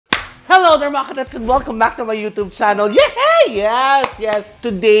Hello there mga ka-tets and welcome back to my YouTube channel. Yay! Yes!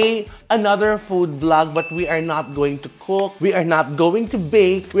 Today, another food vlog, but we are not going to cook. We are not going to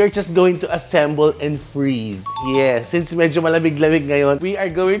bake. We are just going to assemble and freeze. Yes, since medyo malamig-lamig ngayon, we are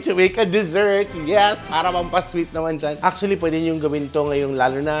going to make a dessert. Yes, para mampasweet naman dyan. Actually, pwede niyong gawin to ngayong,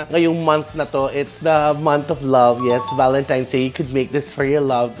 lalo na ngayong month na to. It's the month of love. Yes, Valentine's Day. You could make this for your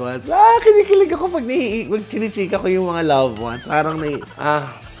loved ones. Kinikilig ako pag chinichika ko yung mga loved ones. Parang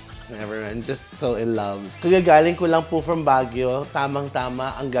never mind, just so in love. Kagagaling ko lang po from Baguio,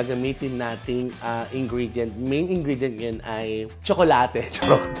 tamang-tama ang gagamitin nating ingredient. Main ingredient yun ay tsokolate.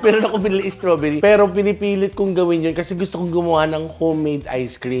 Pero ako binili strawberry. Pero pinipilit kong gawin yun kasi gusto kong gumawa ng homemade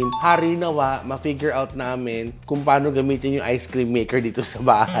ice cream. Hari nawa, ma-figure out namin kung paano gamitin yung ice cream maker dito sa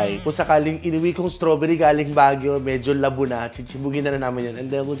bahay. Kung sakaling inuwi kong strawberry galing Baguio, medyo labo na, chichibugin na namin yun.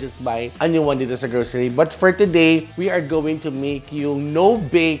 And then we'll just buy a new one dito sa grocery. But for today, we are going to make yung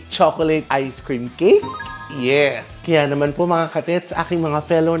no-bake chocolate ice cream cake. Yes! Kaya naman po mga ka-tets, aking mga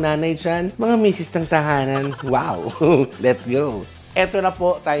fellow nanay dyan, mga misis ng tahanan. Wow! Let's go! Eto na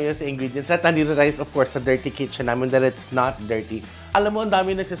po tayo sa ingredients. At nandito tayo, of course, sa dirty kitchen namin that it's not dirty. Alam mo, ang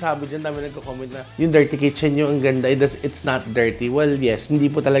dami nagsasabi dyan, dami nagko-comment na yung dirty kitchen nyo, ang ganda, it's not dirty. Well, yes, hindi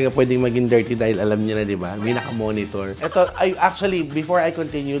po talaga pwedeng maging dirty dahil alam nyo na, di ba? May naka-monitor. Ito, actually, before I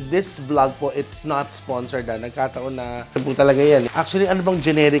continue, this vlog po, it's not sponsored na. Nagkataon na, po talaga yan. Actually, ano bang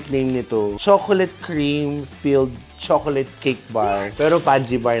generic name nito? Chocolate cream filled chocolate cake bar. Pero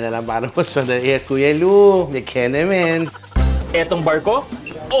fudgy bar na lang, para mas madali. Yes, Kuya Lu, may kenemen. Etong bar ko?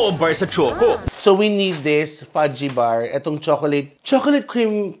 O bar sa choco? So we need this fudgy bar, etong chocolate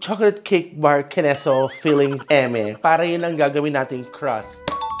cream, chocolate cake bar, keneso, filling eme. Para yun ang gagawin nating crust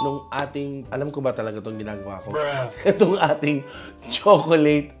nung ating, alam ko ba talaga itong ginagawa ko? Itong ating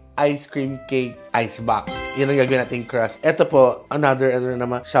chocolate ice cream cake icebox. Yun ang gagawin nating crust. Ito po, another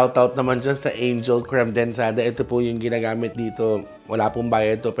naman, shoutout naman dyan sa Angel Creme Densada. Ito po yung ginagamit dito. Wala pong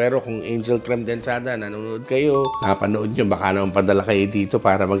bayad to. Pero kung Angel Creme Densada, nanonood kayo, napanood nyo, baka naman padala kayo dito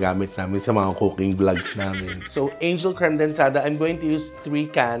para magamit namin sa mga cooking vlogs namin. So, Angel Creme Densada, I'm going to use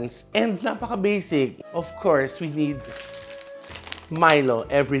 3 cans. And napaka-basic. Of course, we need Milo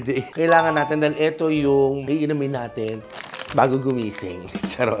every day. Kailangan natin dahil ito yung iinumin natin bago gumising.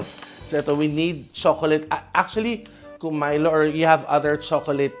 Charot. So, ito, we need chocolate. Actually, kung Milo or you have other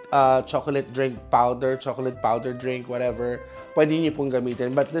chocolate drink powder, chocolate powder drink, whatever, pwede nyo pong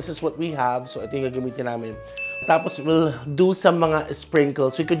gamitin. But this is what we have. So, ito yung gagamitin namin. Tapos, we'll do some mga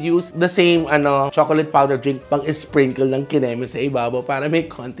sprinkles. We could use the same chocolate powder drink pang sprinkle ng kineme sa ibabaw para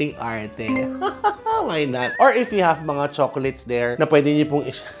may konting arte. Why not? Or if you have mga chocolates there na pwede nyo pong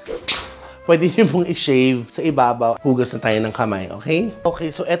i-shave sa ibabaw. Hugas na tayo ng kamay, okay? Okay,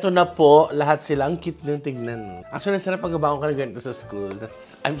 so eto na po. Lahat sila. Ang cute nyo, tignan. Actually, sarap pagbabaon ka na ganito sa school.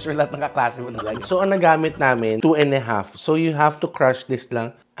 I'm sure lahat ng kaklase mo talaga. So, ang nagamit namin, 2.5. So, you have to crush this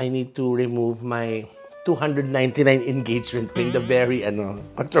lang. I need to remove my 299 engagement ring, the very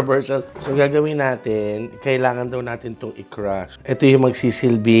controversial. So, gagawin natin, kailangan daw natin itong i-crush. Ito yung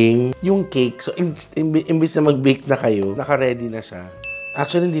magsisilbing yung cake. So, imbis na mag-bake na kayo, naka-ready na siya.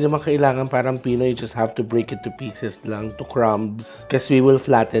 Actually, hindi naman kailangan parang Pinoy. You just have to break it to pieces lang, to crumbs. Because we will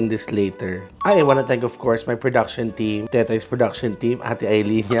flatten this later. I want to thank, of course, my production team, Tetay's production team, Ate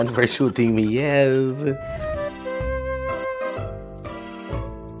Eileen yan for shooting me. Yes!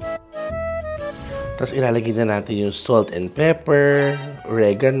 Tapos ilalagay na natin yung salt and pepper,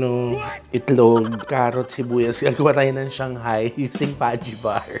 oregano, itlog, carrot, sibuyas. Gagawa tayo ng Shanghai using fudgy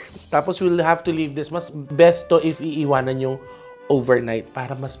bar. Tapos we'll have to leave this. Mas best to if iiwanan yung overnight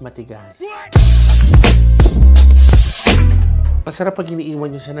para mas matigas. Masarap pag iniiwan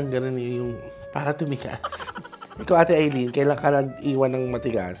nyo siya ng gano'n yung para tumigas. Ikaw, Ate Eileen, kailan ka nag-iwan ng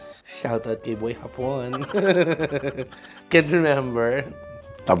matigas? Shoutout kay Boy Hapon. Can't remember.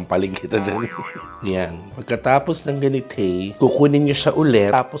 Tampaling kita dyan. Yan. Pagkatapos ng ganitay, kukunin nyo siya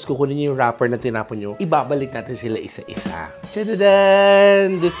ulit. Tapos kukunin nyo yung wrapper na tinapon nyo. Ibabalik natin sila isa-isa.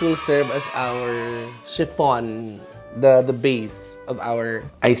 Tadadaan! This will serve as our chiffon. The base of our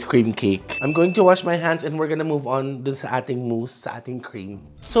ice cream cake. I'm going to wash my hands and we're gonna move on dun sa ating mousse, sa ating cream.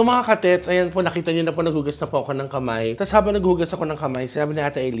 So mga ka-tets, ayan po, nakita nyo na po, naghugas na po ako ng kamay. Tapos habang naghugas ako ng kamay, sabi ni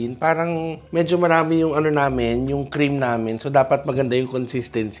Ate Eileen, parang medyo marami yung namin, yung cream namin. So dapat maganda yung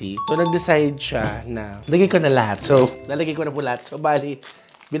consistency. So nag-decide siya na lagay ko na lahat. So nalagay ko na po lahat. So bali,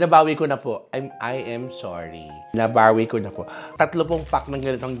 binabawi ko na po. I am sorry. Binabawi ko na po. 3 pong pack ng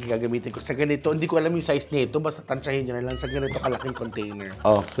ganito ang gagamitin ko. Sa ganito, hindi ko alam yung size nito. Basta tansyahin nyo na lang sa ganito kalaking container.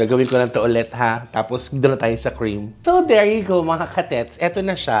 Oh, gagawin ko lang to ulit ha. Tapos doon na tayo sa cream. So there you go mga ka-tets. Eto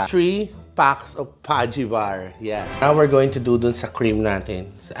na siya. 3 packs of Fudgy Bar. Yeah. Now we're going to do dun sa cream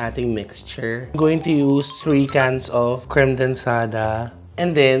natin, sa ating mixture. I'm going to use 3 cans of creme densada.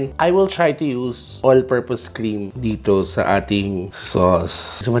 And then, I will try to use all-purpose cream dito sa ating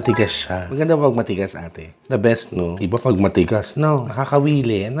sauce. So, matigas siya. Maganda pag matigas, ate. The best, no? Iba pag matigas, no?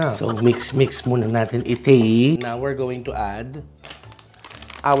 Nakakawili, no? So, mix muna natin ito. Now, we're going to add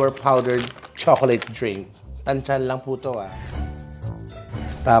our powdered chocolate drink. Tansyan lang po to, ah.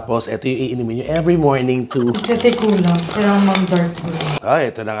 Tapos, ito yung iinimin nyo every morning to... Tetay kulang. Kailangan mag-dark ko.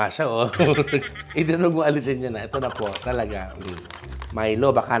 Ay, ito na nga siya, oh. Itinog mo alisin nyo na. Ito na po, talaga.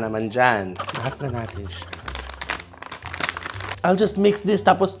 Milo, baka naman dyan. Lahat na natin siya. I'll just mix this,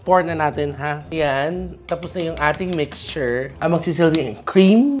 tapos pour na natin, ha? Yan. Tapos na yung ating mixture. Ang magsisilbing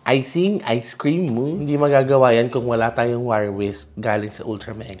cream, icing, ice cream mo. Hindi magagawa yan kung wala tayong wire whisk galing sa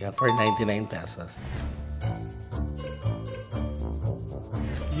Ultra Mega for 99 pesos.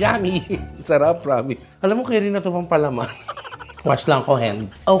 Yummy! Sarap, promise. Alam mo, kaya rin na ito pang palaman. Wash lang ko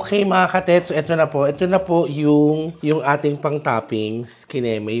hands. Okay, mga ka-tets, so ito na po. Ito na po yung ating pang-toppings,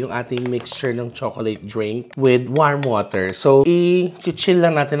 kineme, yung ating mixture ng chocolate drink with warm water. So, i-chill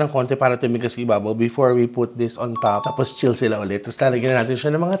lang natin ng konti para tumigas ibabaw before we put this on top. Tapos chill sila ulit. Tapos lalagyan natin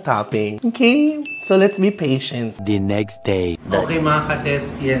siya ng mga topping. Okay? So, let's be patient. The next day. Okay, mga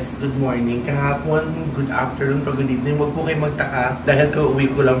ka-tets, yes, good morning. Kahapon, good afternoon, good evening. Huwag po kayo magtaka dahil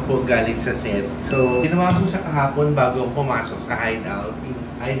kauwi ko lang po galing sa set. So, ginawa ko siya kahapon bago ako pumasok sa hideout.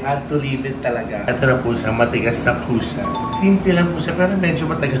 I had to leave it talaga. Ito na po siya, matigas na po siya. Simple lang po siya, pero medyo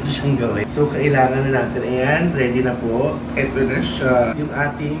matagal siyang gawin. So, kailangan na natin. Ayan, ready na po. Ito na siya, yung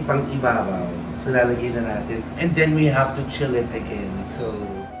ating pang-ibabaw. So, lalagyan na natin. And then, we have to chill it again. So,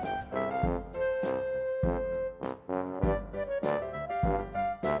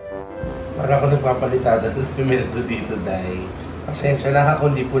 para ako nagpapalitada sa pimento dito, Day. Pasensya na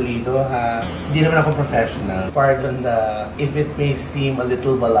ako, hindi pulido, ha. Hindi naman ako professional. Pardon if it may seem a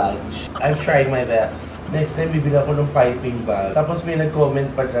little balage. I'm trying my best. Next time, bibili ako ng piping bag. Tapos may nag-comment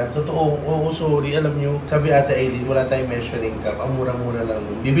pa dyan. Totoo, oo, sorry. Alam nyo, sabi ata Aileen, wala tayong measuring cup. Ang mura-mura lang.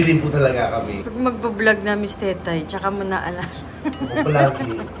 Bibili po talaga kami. Pag magbablog na, Miss Tetay, tsaka mo na alam. O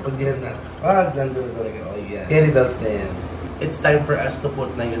palagi. Pag yan na. Nandun talaga. O yan. Carry belts na yan. It's time for us to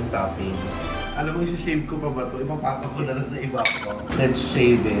put na yung toppings. Alam mo, isi-shave ko pa ba ito? Ipapatok ko na lang sa iba ko. Let's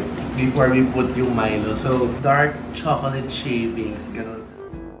shave it before we put yung Milo. So, dark chocolate shavings. Ganun.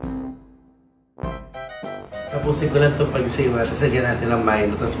 Tapusin ko lang ito pag-shave natin. Sagyan natin ng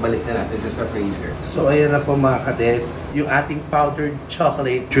Milo. Tapos balik na natin siya sa freezer. So, ayan na po mga ka-tets. Yung ating powdered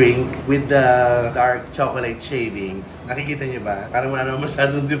chocolate drink with the dark chocolate shavings. Nakikita niyo ba? Parang wala naman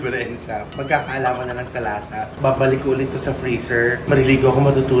masyadong diferensya. Magkakaalaman na lang sa lasa. Babalik ko ulit ito sa freezer. Mariligo ako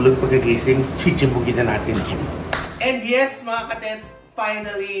matutulog pagkagising. Chichibugin na natin. And yes, mga ka-tets,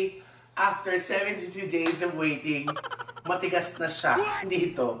 finally, after 72 days of waiting, matigas na siya.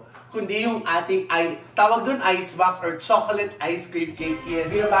 Hindi ito. Kundi yung ating, tawag doon Icebox or chocolate ice cream cake.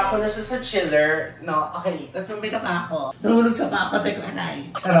 Yes, binaba ko na siya sa chiller. No, okay. Tapos nung binaba ko, nahulog sa pako sa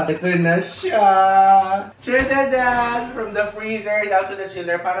kanay. Charot, ito na siya. Chadadan! From the freezer down to the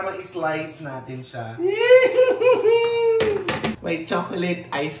chiller para mag-slice natin siya. My chocolate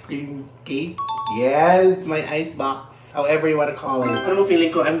ice cream cake. Yes, my Icebox. However you want to call it. Ano mo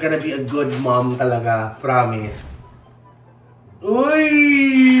feeling ko, I'm gonna be a good mom talaga. Promise. Uy!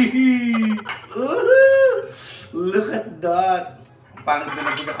 Look at that! Parang na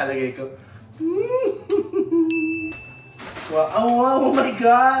lang nakalagay ko. Wow, oh my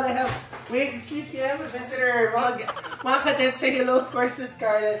God! I have... Wait, excuse me, I have a visitor. Mga ka-tets, say hello, of course, to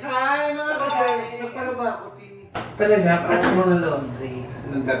Scarlett. Hi, mga ka-tets! Nagtalo ba ako, Tini? Talaga? Paano mo na laundry?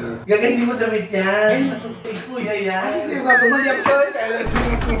 Gagandi mo damit yan. Ay, kuya yan. Ay, hindi ba? Tumali ako.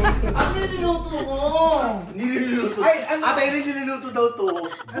 Ano yung niluto mo? Hindi niluluto. Ay, atay rin niluluto daw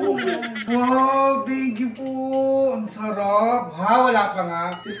to. Wow, thank you po. Ang sarap. Ha, wala pa nga.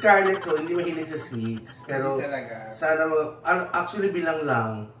 Si Scarlett ko, hindi mahilig sa sweets. Pero, Hindi talaga. sana actually bilang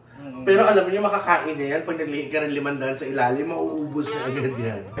lang. Pero alam niyo, makakain na yan. Pag naglihi ka ng 500 sa ilalim, mauubos na agad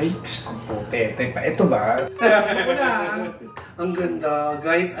yan. Ay, Diyos ko po, Tetay pa. Ito ba? Ang ganda.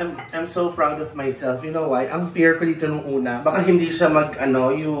 Guys, I'm so proud of myself. You know why? Ang fear ko dito nung una, baka hindi siya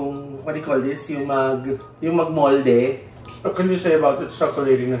yung, what do you call this? Yung magmolde. What can you say about the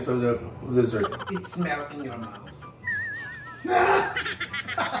chocolatiness of the dessert? It's melting your mouth.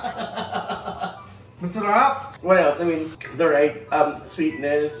 Masarap! What else? I mean, the right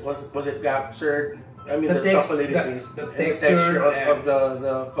sweetness, was it captured? I mean, the chocolatey taste. The texture of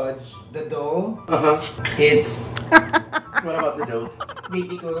the fudge. The dough. It's... What about the dough?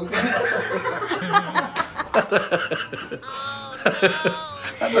 Baby ko.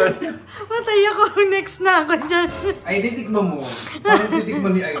 Matay ako. Next na ako dyan. Ay, titikman mo. Parang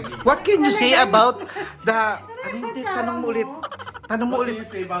titikman ni ID. What can you say about the... Tanong mo ulit. Tanong mo What ulit. do you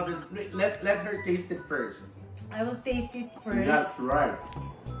say about this? Let her taste it first. I will taste it first. That's right.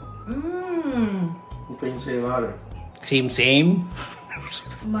 Mmm. What can you say about it? Same.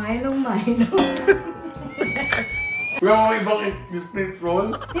 Milo. Wala mo ibang split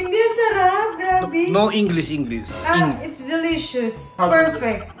roll? Hindi sarap. Grabe. No English. It's delicious. How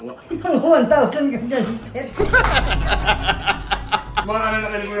Perfect. 1,000 ka dyan. Mga ano na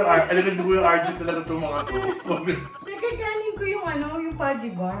kaligod ko yung RG talaga itong mga to. Nagkakanin ko yung yung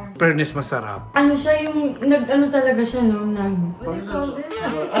Pudgy Bar. Fairness, masarap. Ano siya yung, talaga siya no, what do you call this?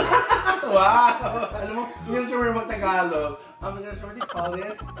 Wow! Alam mo, hindi na sure mag-Tagalog. I'm not sure what do you call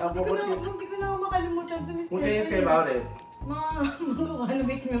it? Hindi ko na makalimutan ito ni Steph. What can you say about it? Ano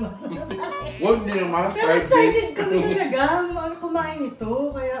make me Huwag niyo naman. Pero excited kami talaga kumain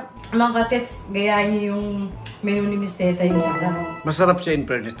ito. Kaya mga ka-tets, gayahin niyo yung menu ni Miss Tetay yung sarap. Masarap siya in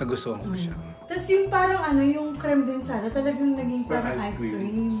fairness. Nagustuhan ko siya. Tapos yung parang yung creme din sana, talagang naging parang ice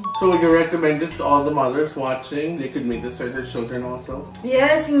cream. So would you recommend this to all the mothers watching? They could make this for their children also?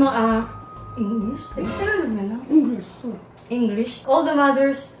 Yes, yung mga English? Tagalog na lang. English. All the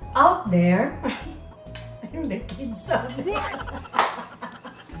mothers out there. I'm the kids out there.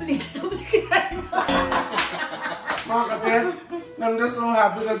 Please subscribe. Mga ka-tets, I'm just so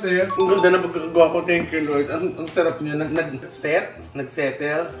happy kasi ang ganda na pagkakagawa ko. Thank you, Lord. Ang sarap niya.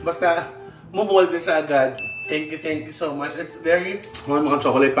 Nag-settle. Basta, mumolde siya agad. Thank you so much. It's very... mga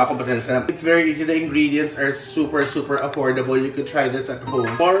chocolate pa ako pasensya. It's very easy. The ingredients are super affordable. You could try this at home.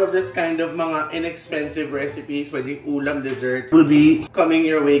 More of this kind of mga inexpensive recipes, pwedeng ulam, dessert, will be coming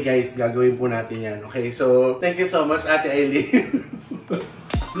your way, guys. Gagawin po natin yan. Okay, so thank you so much, Ate Aileen.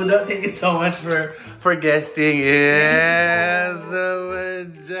 Ludo, thank you so much for guesting. Yes!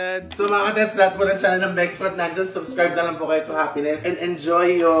 So mga ka-tets, lahat po ng channel ng Bexpot nandyan. Subscribe na lang po kayo to Happiness. And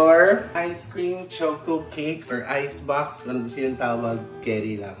enjoy your ice cream, choco cake, or icebox. Kung gusto yung tawag,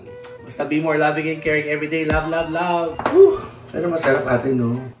 carry lang. Basta be more loving and caring everyday. Love, love, love! Woo! Pero masarap ate,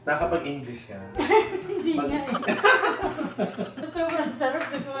 no? Nakapag-English ka. Hindi nga eh. Sobrang sarap.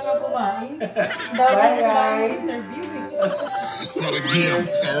 Gusto mo na kumain. Bye, guys! Interview eh. It's not a game,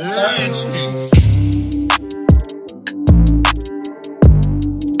 it's a rich thing.